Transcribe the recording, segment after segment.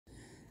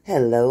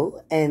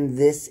Hello, and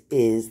this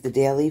is the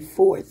daily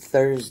for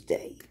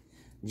Thursday,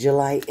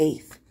 July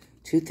 8th,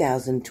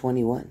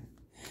 2021.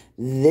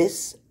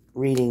 This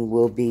reading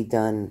will be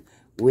done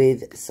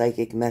with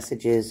psychic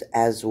messages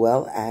as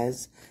well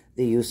as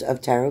the use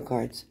of tarot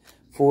cards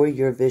for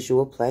your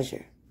visual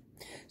pleasure.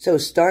 So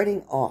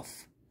starting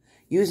off,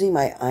 using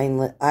my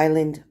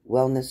Island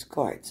Wellness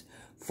cards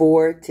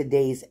for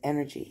today's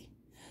energy.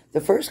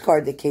 The first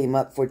card that came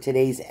up for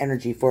today's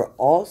energy for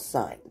all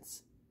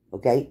signs,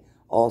 okay?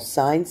 All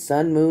signs,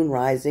 sun, moon,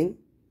 rising,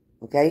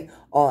 okay?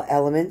 All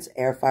elements,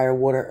 air, fire,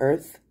 water,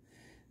 earth.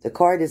 The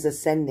card is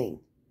ascending.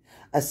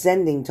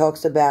 Ascending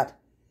talks about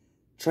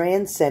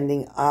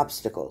transcending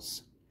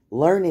obstacles,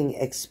 learning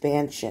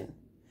expansion,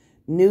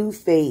 new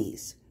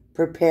phase,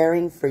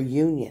 preparing for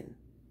union,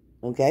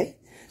 okay?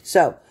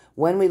 So,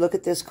 when we look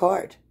at this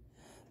card,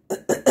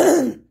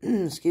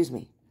 excuse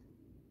me,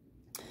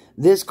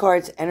 this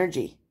card's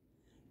energy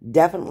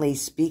definitely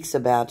speaks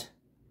about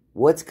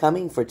what's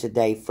coming for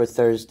today, for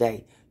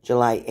Thursday,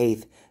 July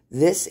 8th.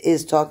 This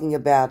is talking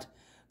about,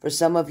 for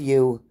some of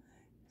you,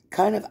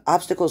 kind of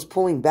obstacles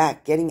pulling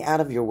back, getting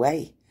out of your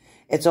way.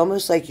 It's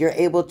almost like you're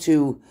able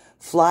to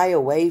fly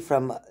away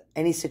from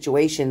any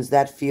situations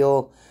that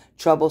feel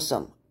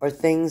troublesome, or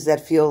things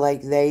that feel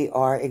like they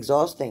are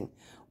exhausting,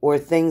 or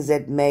things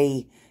that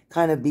may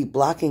kind of be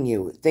blocking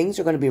you. Things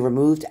are going to be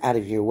removed out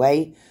of your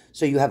way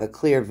so you have a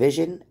clear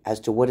vision as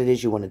to what it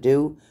is you want to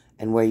do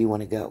and where you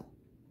want to go.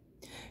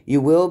 You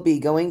will be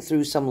going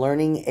through some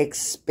learning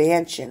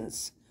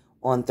expansions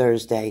on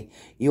Thursday.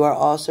 You are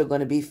also going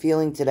to be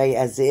feeling today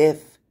as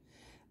if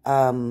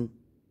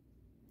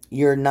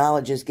your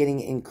knowledge is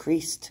getting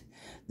increased.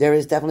 There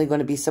is definitely going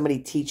to be somebody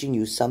teaching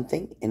you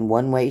something in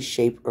one way,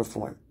 shape, or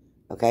form.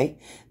 Okay?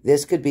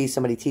 This could be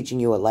somebody teaching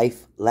you a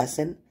life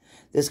lesson.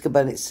 This could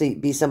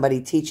be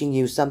somebody teaching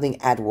you something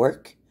at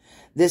work.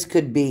 This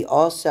could be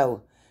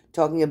also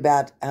talking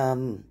about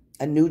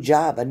a new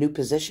job, a new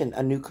position,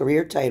 a new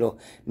career title.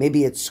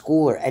 Maybe it's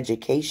school or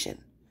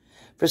education.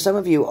 For some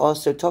of you,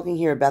 also talking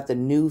here about the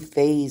new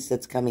phase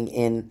that's coming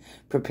in,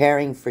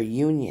 preparing for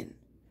union.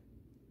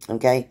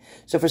 Okay?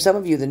 So for some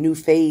of you, the new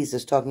phase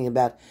is talking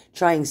about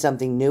trying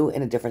something new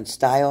in a different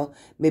style,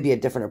 maybe a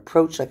different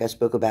approach, like I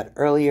spoke about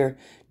earlier,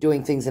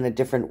 doing things in a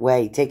different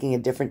way, taking a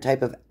different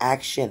type of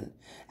action.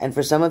 And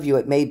for some of you,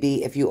 it may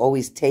be if you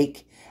always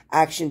take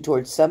action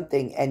towards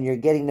something and you're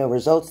getting no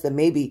results, then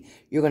maybe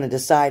you're going to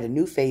decide a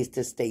new phase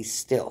to stay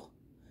still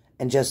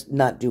and just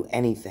not do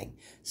anything.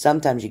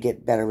 Sometimes you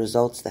get better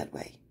results that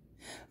way.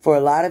 For a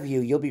lot of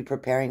you, you'll be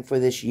preparing for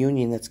this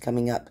union that's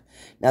coming up.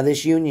 Now,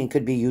 this union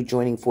could be you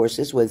joining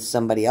forces with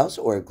somebody else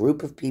or a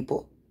group of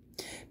people,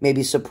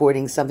 maybe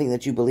supporting something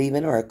that you believe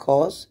in or a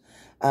cause.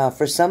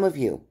 For some of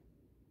you,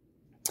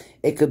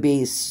 it could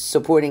be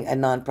supporting a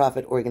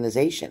nonprofit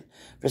organization.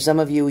 For some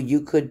of you,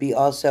 you could be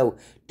also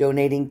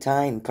donating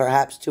time,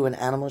 perhaps to an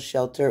animal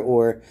shelter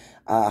or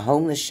a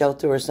homeless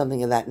shelter or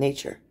something of that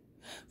nature.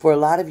 For a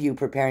lot of you,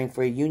 preparing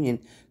for a union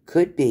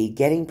could be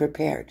getting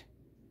prepared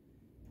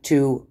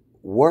to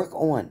work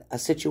on a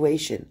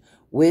situation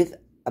with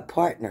a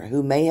partner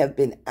who may have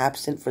been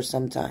absent for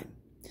some time,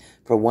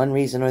 for one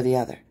reason or the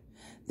other.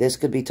 This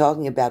could be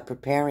talking about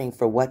preparing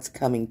for what's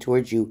coming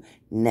towards you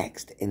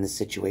next in the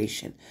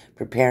situation,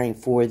 preparing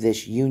for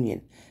this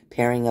union,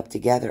 pairing up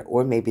together,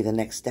 or maybe the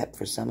next step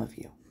for some of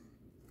you.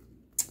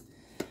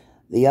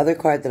 The other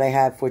card that I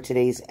have for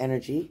today's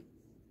energy,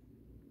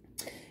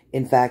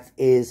 in fact,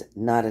 is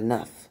not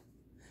enough.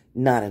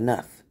 Not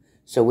enough.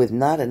 So with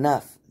not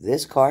enough,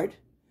 this card,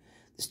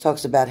 this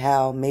talks about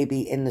how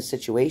maybe in the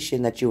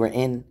situation that you were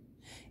in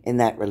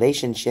that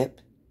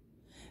relationship,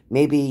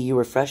 maybe you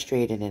were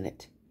frustrated in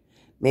it.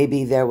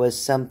 Maybe there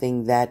was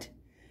something that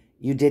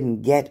you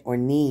didn't get or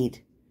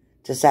need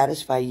to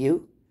satisfy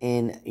you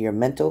in your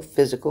mental,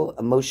 physical,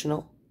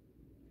 emotional.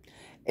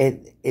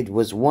 It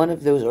was one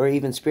of those, or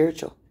even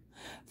spiritual.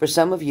 For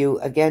some of you,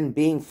 again,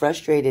 being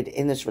frustrated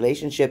in this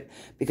relationship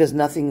because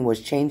nothing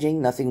was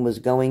changing, nothing was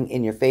going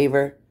in your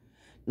favor,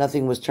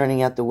 nothing was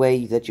turning out the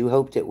way that you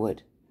hoped it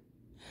would.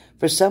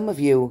 For some of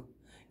you,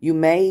 you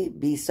may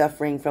be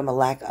suffering from a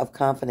lack of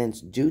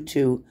confidence due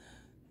to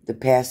the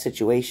past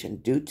situation,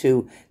 due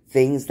to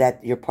things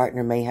that your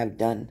partner may have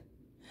done.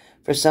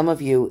 For some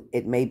of you,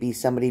 it may be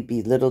somebody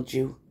belittled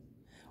you,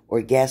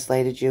 or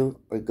gaslighted you,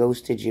 or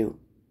ghosted you.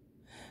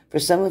 For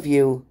some of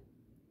you,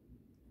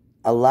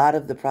 a lot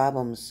of the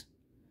problems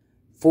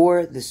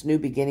for this new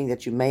beginning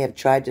that you may have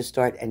tried to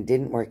start and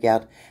didn't work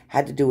out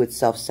had to do with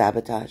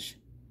self-sabotage.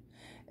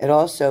 It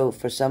also,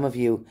 for some of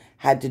you,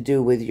 had to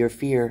do with your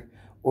fear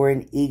or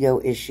an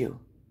ego issue.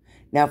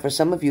 Now, for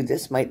some of you,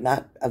 this might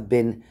not have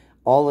been,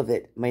 all of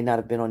it may not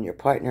have been on your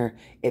partner.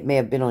 It may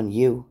have been on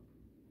you.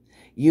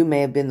 You may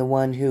have been the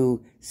one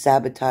who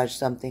sabotaged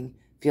something,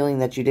 feeling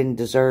that you didn't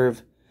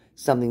deserve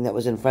something that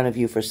was in front of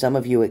you. For some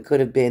of you, it could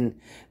have been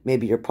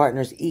maybe your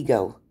partner's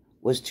ego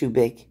was too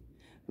big.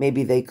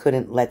 Maybe they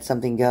couldn't let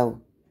something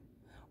go.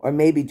 Or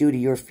maybe due to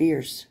your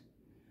fears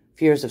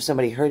of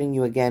somebody hurting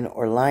you again,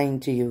 or lying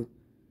to you,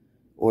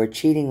 or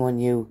cheating on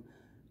you,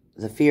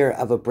 the fear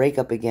of a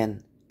breakup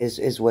again.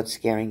 is what's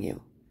scaring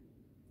you.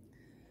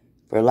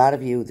 For a lot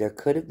of you, there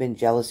could have been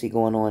jealousy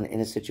going on in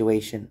a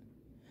situation.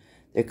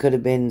 There could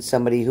have been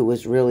somebody who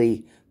was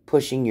really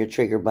pushing your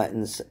trigger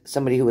buttons,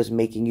 somebody who was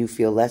making you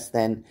feel less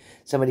than,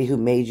 somebody who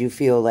made you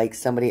feel like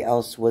somebody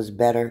else was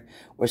better,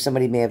 or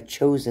somebody may have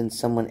chosen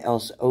someone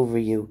else over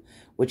you,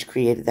 which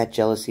created that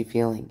jealousy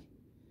feeling,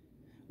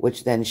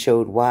 which then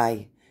showed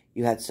why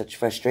you had such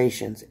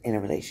frustrations in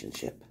a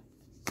relationship.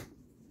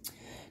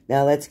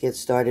 Now let's get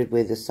started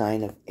with the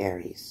sign of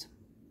Aries.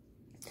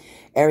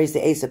 Aries,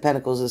 the Ace of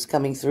Pentacles, is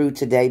coming through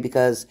today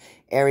because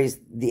Aries,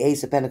 the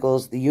Ace of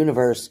Pentacles, the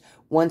universe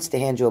wants to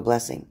hand you a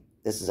blessing.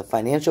 This is a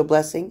financial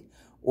blessing,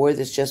 or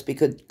this just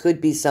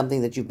could be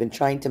something that you've been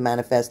trying to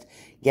manifest,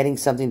 getting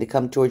something to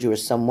come towards you or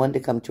someone to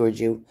come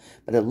towards you.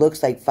 But it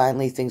looks like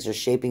finally things are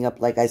shaping up.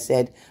 Like I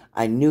said,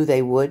 I knew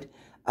they would.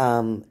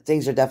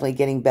 Things are definitely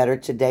getting better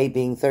today,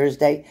 being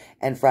Thursday,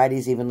 and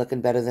Friday's even looking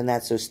better than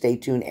that. So stay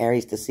tuned,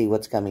 Aries, to see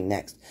what's coming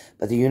next.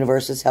 But the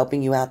universe is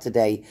helping you out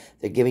today.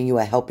 They're giving you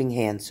a helping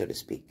hand, so to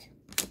speak.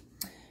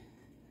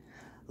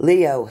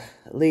 Leo,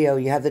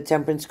 you have the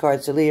Temperance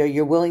card. So Leo,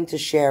 you're willing to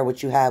share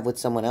what you have with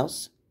someone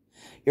else.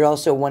 You're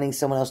also wanting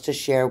someone else to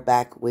share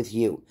back with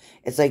you.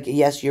 It's like,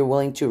 yes, you're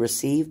willing to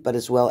receive, but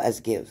as well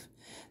as give.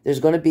 There's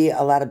going to be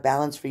a lot of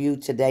balance for you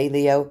today,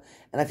 Leo.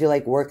 And I feel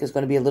like work is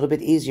going to be a little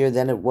bit easier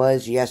than it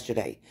was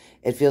yesterday.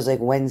 It feels like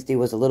Wednesday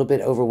was a little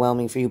bit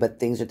overwhelming for you, but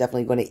things are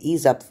definitely going to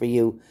ease up for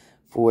you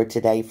for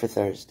today, for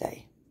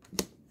Thursday.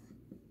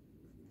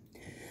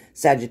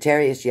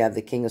 Sagittarius, you have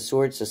the King of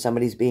Swords, so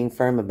somebody's being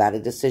firm about a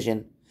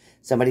decision.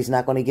 Somebody's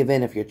not going to give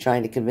in. If you're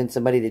trying to convince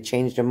somebody to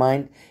change their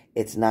mind,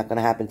 it's not going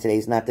to happen.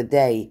 Today's not the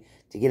day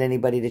to get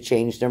anybody to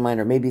change their mind.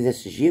 Or maybe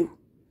this is you.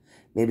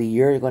 Maybe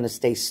you're going to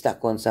stay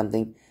stuck on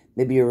something.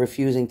 Maybe you're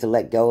refusing to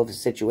let go of a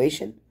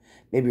situation.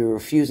 Maybe you're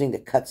refusing to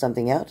cut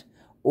something out.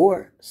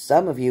 Or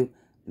some of you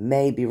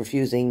may be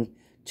refusing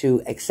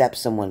to accept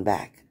someone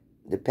back.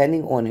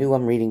 Depending on who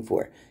I'm reading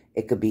for.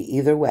 It could be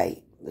either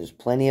way. There's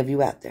plenty of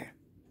you out there.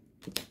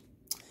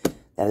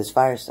 That is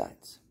fire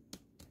signs.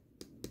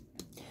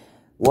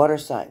 Water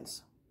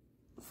signs.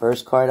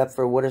 First card up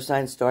for water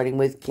signs, starting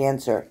with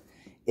Cancer,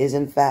 is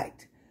in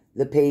fact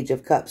the Page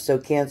of Cups. So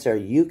Cancer,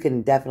 you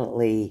can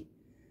definitely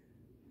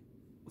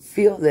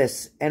feel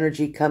this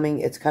energy coming.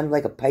 It's kind of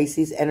like a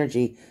Pisces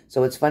energy.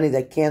 So it's funny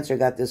that Cancer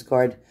got this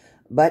card,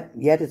 but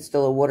yet it's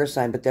still a water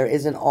sign. But there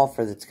is an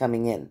offer that's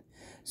coming in.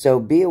 So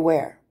be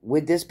aware.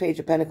 With this Page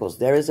of Pentacles,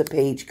 there is a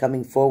page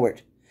coming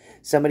forward.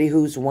 Somebody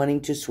who's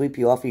wanting to sweep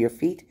you off of your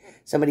feet.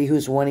 Somebody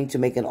who's wanting to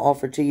make an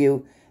offer to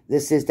you.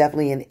 This is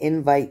definitely an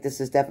invite.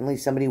 This is definitely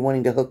somebody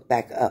wanting to hook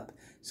back up.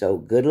 So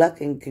good luck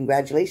and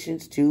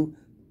congratulations to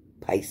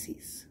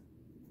Pisces.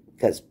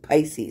 Because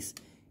Pisces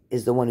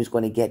is the one who's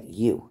going to get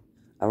you.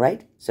 All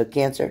right? So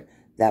Cancer,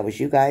 that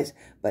was you guys.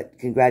 But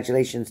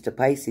congratulations to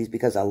Pisces,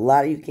 because a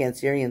lot of you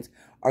Cancerians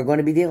are going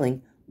to be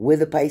dealing with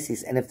the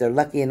Pisces. And if they're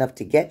lucky enough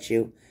to get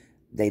you,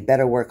 they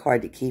better work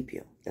hard to keep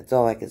you. That's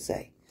all I can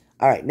say.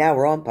 All right, now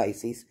we're on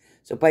Pisces.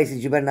 So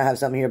Pisces, you better not have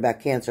something here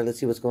about Cancer. Let's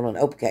see what's going on.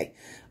 Okay.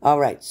 All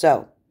right,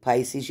 so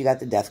Pisces, you got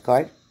the Death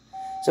card.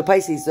 So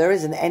Pisces, there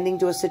is an ending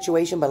to a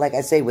situation, but like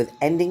I say, with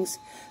endings,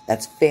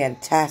 that's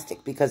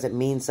fantastic because it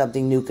means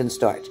something new can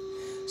start.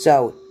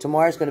 So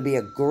tomorrow's going to be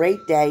a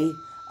great day,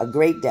 a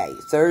great day.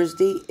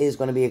 Thursday is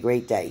going to be a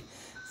great day.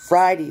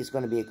 Friday is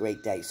going to be a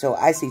great day. So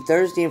I see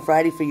Thursday and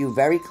Friday for you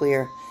very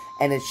clear,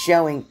 and it's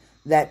showing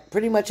that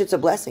pretty much it's a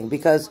blessing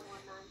because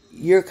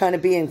you're kind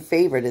of being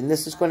favored, and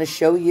this is going to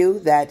show you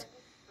that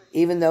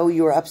even though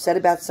you were upset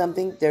about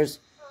something, there's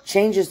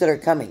changes that are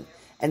coming.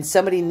 And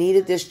somebody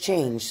needed this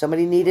change.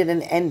 Somebody needed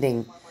an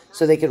ending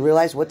so they could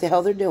realize what the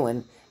hell they're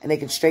doing and they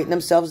could straighten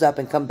themselves up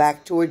and come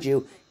back towards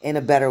you in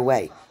a better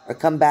way or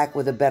come back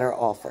with a better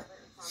offer.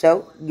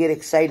 So get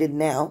excited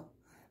now.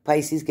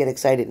 Pisces, get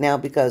excited now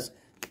because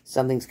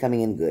something's coming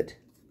in good.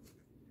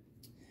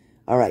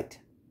 All right.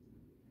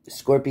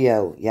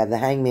 Scorpio, you have the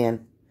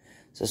Hangman.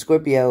 So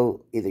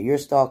Scorpio, either you're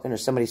stalking or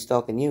somebody's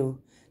stalking you.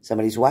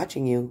 Somebody's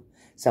watching you.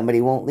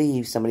 Somebody won't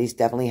leave. Somebody's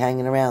definitely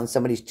hanging around.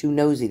 Somebody's too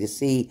nosy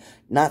to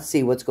not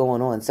see what's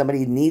going on.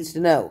 Somebody needs to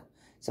know.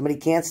 Somebody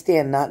can't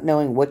stand not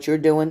knowing what you're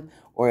doing,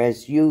 or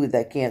as you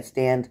that can't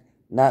stand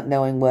not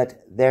knowing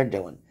what they're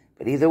doing.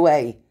 But either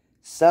way,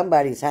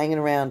 somebody's hanging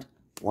around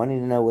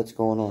wanting to know what's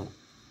going on.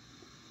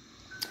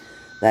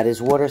 That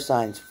is water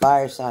signs,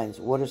 fire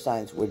signs, water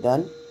signs. We're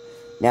done.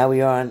 Now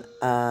we are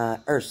on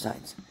earth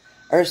signs.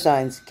 Earth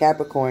signs,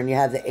 Capricorn, you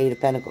have the Eight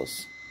of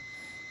Pentacles.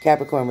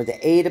 Capricorn with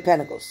the Eight of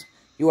Pentacles.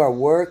 You are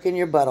working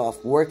your butt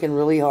off, working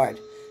really hard,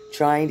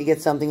 trying to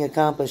get something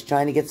accomplished,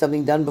 trying to get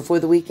something done before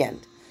the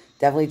weekend.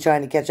 Definitely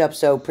trying to catch up.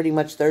 So pretty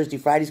much Thursday,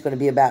 Friday is going to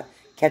be about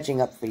catching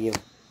up for you.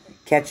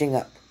 Catching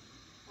up.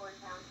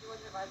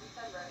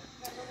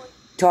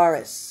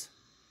 Taurus.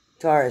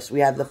 Taurus,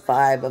 we have the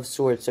Five of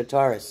Swords. So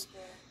Taurus,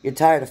 you're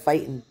tired of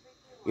fighting.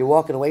 You're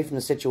walking away from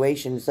the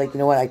situation. It's like, you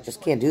know what, I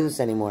just can't do this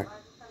anymore.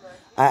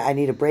 I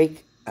need a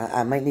break.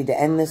 I might need to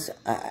end this.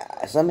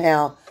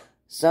 Somehow,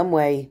 some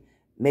way.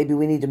 Maybe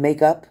we need to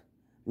make up.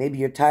 Maybe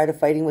you're tired of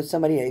fighting with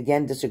somebody,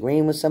 again,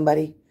 disagreeing with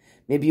somebody.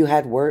 Maybe you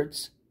had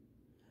words.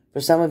 For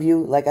some of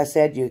you, like I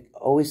said, you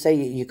always say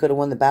you could have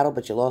won the battle,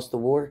 but you lost the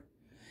war.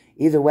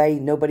 Either way,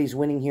 nobody's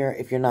winning here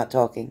if you're not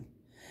talking.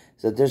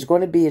 So there's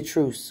going to be a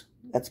truce.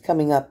 That's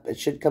coming up. It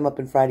should come up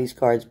in Friday's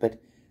cards,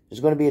 but there's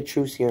going to be a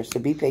truce here. So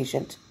be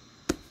patient.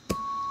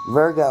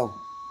 Virgo.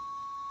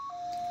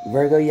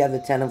 Virgo, you have the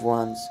Ten of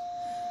Wands.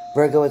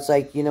 Virgo, it's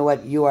like, you know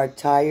what? You are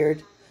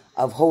tired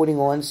of holding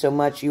on so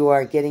much. You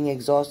are getting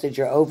exhausted.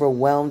 You're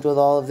overwhelmed with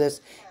all of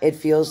this. It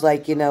feels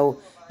like, you know,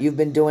 you've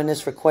been doing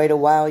this for quite a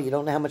while. You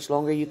don't know how much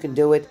longer you can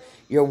do it.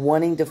 You're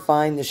wanting to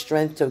find the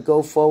strength to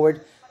go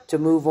forward, to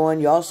move on.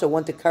 You also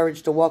want the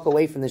courage to walk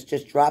away from this.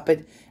 Just drop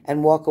it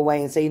and walk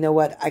away and say, you know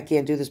what? I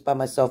can't do this by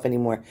myself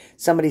anymore.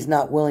 Somebody's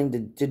not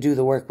willing to do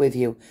the work with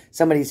you.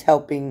 Somebody's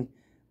helping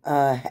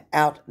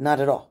out. Not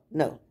at all.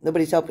 No,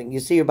 nobody's helping.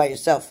 You see, you're by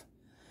yourself.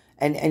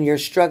 And you're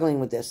struggling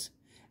with this.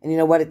 And you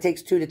know what? It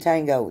takes two to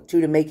tango,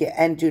 two to make it,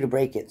 and two to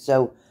break it.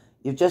 So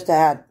you've just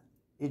had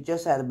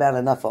about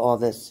enough of all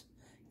this.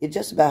 You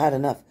just about had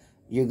enough.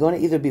 You're going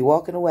to either be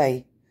walking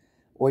away,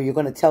 or you're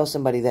going to tell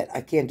somebody that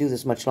I can't do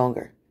this much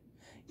longer.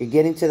 You're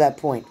getting to that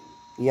point.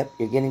 Yep,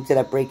 you're getting to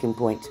that breaking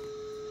point.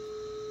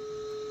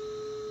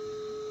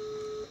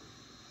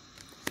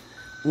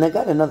 And I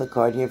got another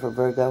card here for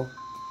Virgo.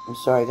 I'm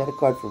sorry, I got a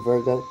card for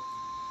Virgo.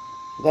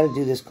 I got to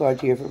do this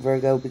card here for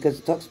Virgo because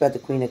it talks about the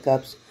Queen of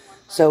Cups.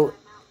 So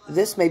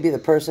this may be the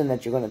person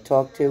that you're going to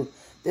talk to.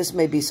 This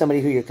may be somebody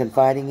who you're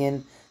confiding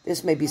in.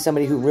 This may be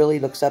somebody who really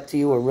looks up to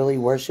you or really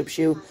worships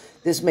you.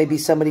 This may be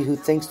somebody who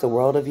thinks the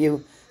world of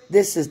you.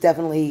 This is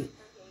definitely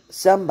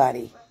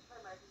somebody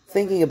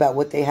thinking about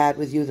what they had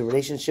with you, the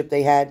relationship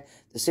they had,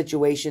 the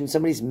situation.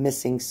 Somebody's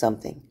missing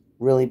something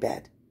really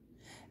bad.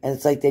 And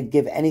it's like they'd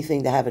give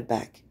anything to have it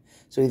back.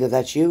 So either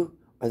that's you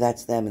or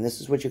that's them. And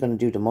this is what you're going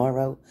to do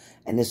tomorrow.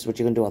 And this is what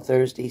you're going to do on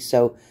Thursday.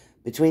 So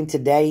between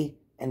today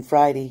and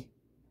Friday,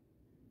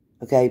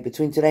 okay,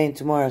 between today and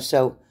tomorrow,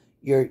 so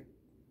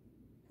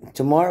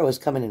tomorrow is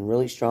coming in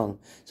really strong.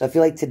 So I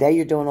feel like today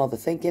you're doing all the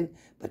thinking,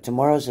 but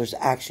tomorrow's there's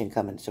action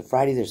coming. So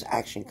Friday there's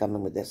action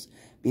coming with this.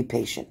 Be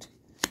patient.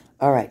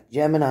 All right,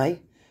 Gemini,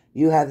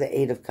 you have the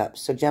Eight of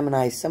Cups. So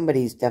Gemini,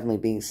 somebody's definitely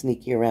being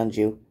sneaky around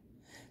you.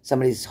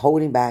 Somebody's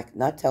holding back,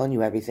 not telling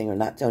you everything or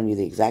not telling you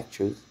the exact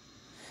truth.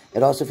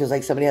 It also feels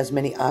like somebody has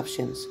many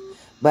options,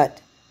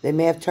 but they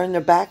may have turned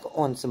their back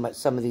on some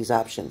of these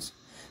options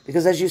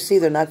because as you see,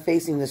 they're not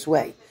facing this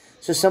way.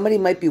 So somebody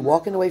might be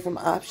walking away from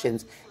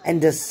options and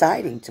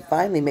deciding to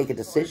finally make a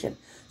decision.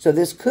 So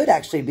this could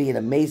actually be an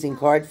amazing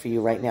card for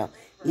you right now,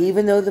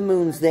 even though the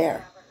moon's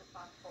there.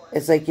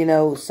 It's like, you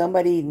know,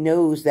 somebody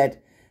knows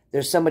that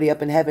there's somebody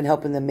up in heaven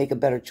helping them make a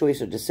better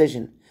choice or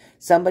decision.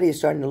 Somebody is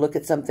starting to look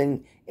at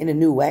something in a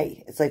new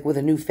way. It's like with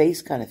a new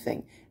face kind of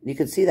thing. And you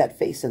can see that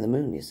face in the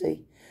moon, you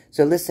see?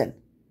 So listen,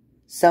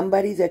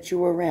 somebody that you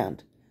were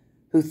around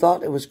who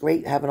thought it was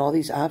great having all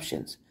these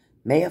options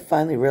may have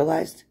finally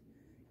realized,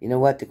 you know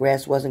what, the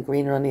grass wasn't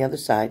greener on the other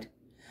side.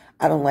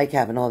 I don't like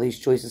having all these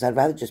choices. I'd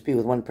rather just be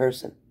with one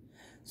person.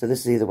 So this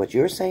is either what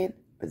you're saying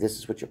or this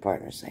is what your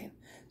partner's saying.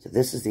 So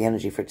this is the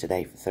energy for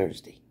today, for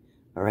Thursday.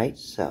 All right?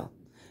 So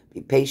be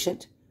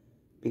patient.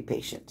 Be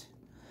patient.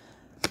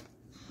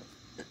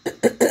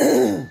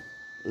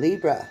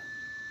 Libra.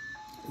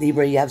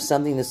 Libra, you have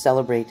something to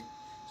celebrate.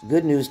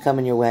 Good news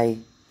coming your way.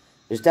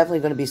 There's definitely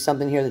going to be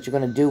something here that you're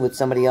going to do with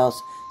somebody else.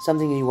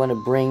 Something you want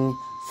to bring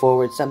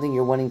forward. Something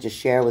you're wanting to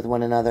share with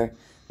one another.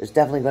 There's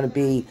definitely going to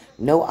be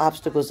no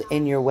obstacles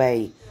in your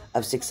way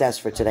of success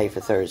for today,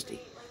 for Thursday.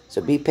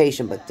 So be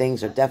patient, but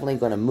things are definitely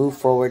going to move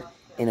forward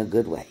in a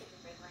good way.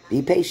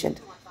 Be patient.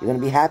 You're going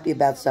to be happy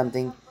about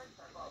something.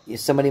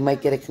 Somebody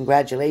might get a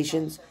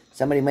congratulations.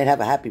 Somebody might have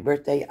a happy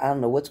birthday. I don't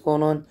know what's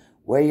going on,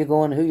 where you're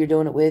going, who you're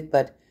doing it with,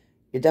 but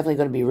you're definitely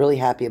going to be really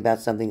happy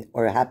about something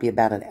or happy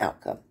about an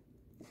outcome.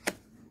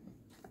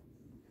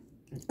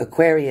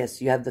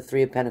 Aquarius, you have the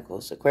Three of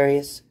Pentacles.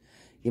 Aquarius,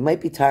 you might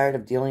be tired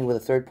of dealing with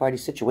a third-party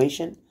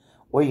situation,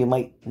 or you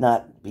might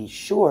not be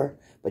sure,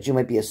 but you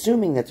might be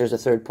assuming that there's a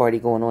third party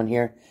going on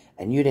here,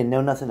 and you didn't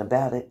know nothing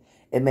about it.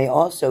 It may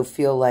also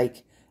feel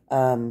like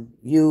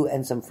you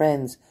and some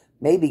friends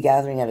may be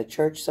gathering at a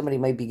church. Somebody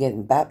might be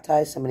getting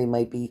baptized. Somebody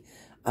might be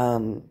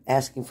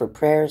asking for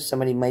prayers.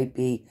 Somebody might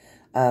be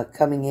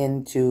coming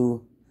in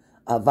to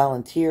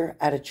volunteer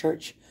at a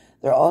church.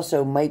 There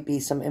also might be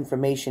some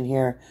information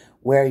here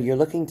where you're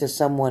looking to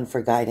someone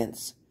for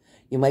guidance.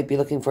 You might be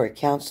looking for a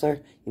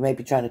counselor. You might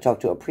be trying to talk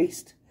to a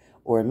priest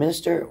or a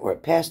minister or a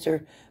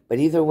pastor. But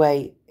either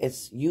way,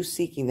 it's you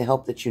seeking the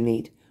help that you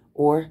need.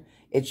 Or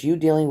it's you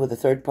dealing with a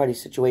third-party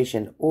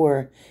situation.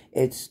 Or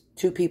it's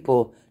two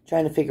people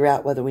trying to figure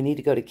out whether we need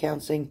to go to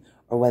counseling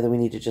or whether we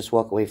need to just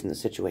walk away from the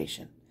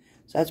situation.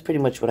 So that's pretty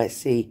much what I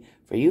see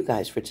for you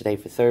guys for today,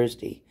 for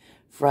Thursday.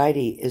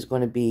 Friday is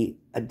going to be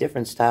a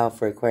different style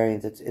for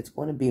Aquarians. It's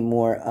going to be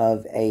more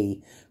of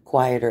a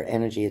quieter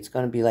energy. It's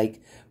going to be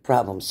like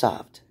problem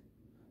solved.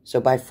 So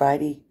by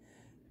Friday,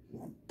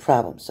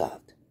 problem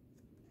solved.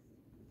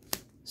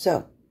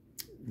 So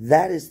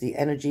that is the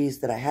energies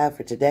that I have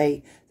for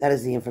today. That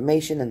is the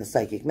information and the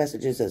psychic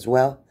messages as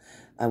well.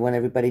 I want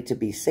everybody to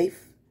be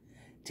safe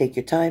Take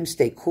your time.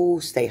 Stay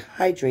cool. Stay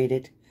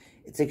hydrated.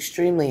 It's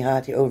extremely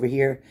hot over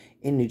here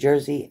in New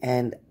Jersey,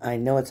 and I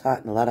know it's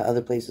hot in a lot of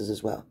other places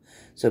as well.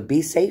 So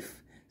be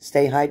safe.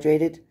 Stay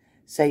hydrated.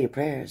 Say your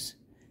prayers.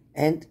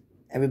 And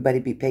everybody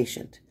be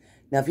patient.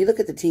 Now, if you look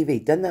at the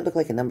TV, doesn't that look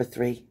like a number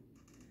 3?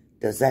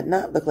 Does that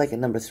not look like a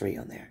number 3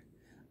 on there?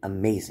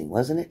 Amazing,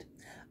 wasn't it?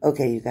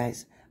 Okay, you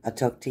guys. I'll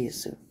talk to you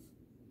soon.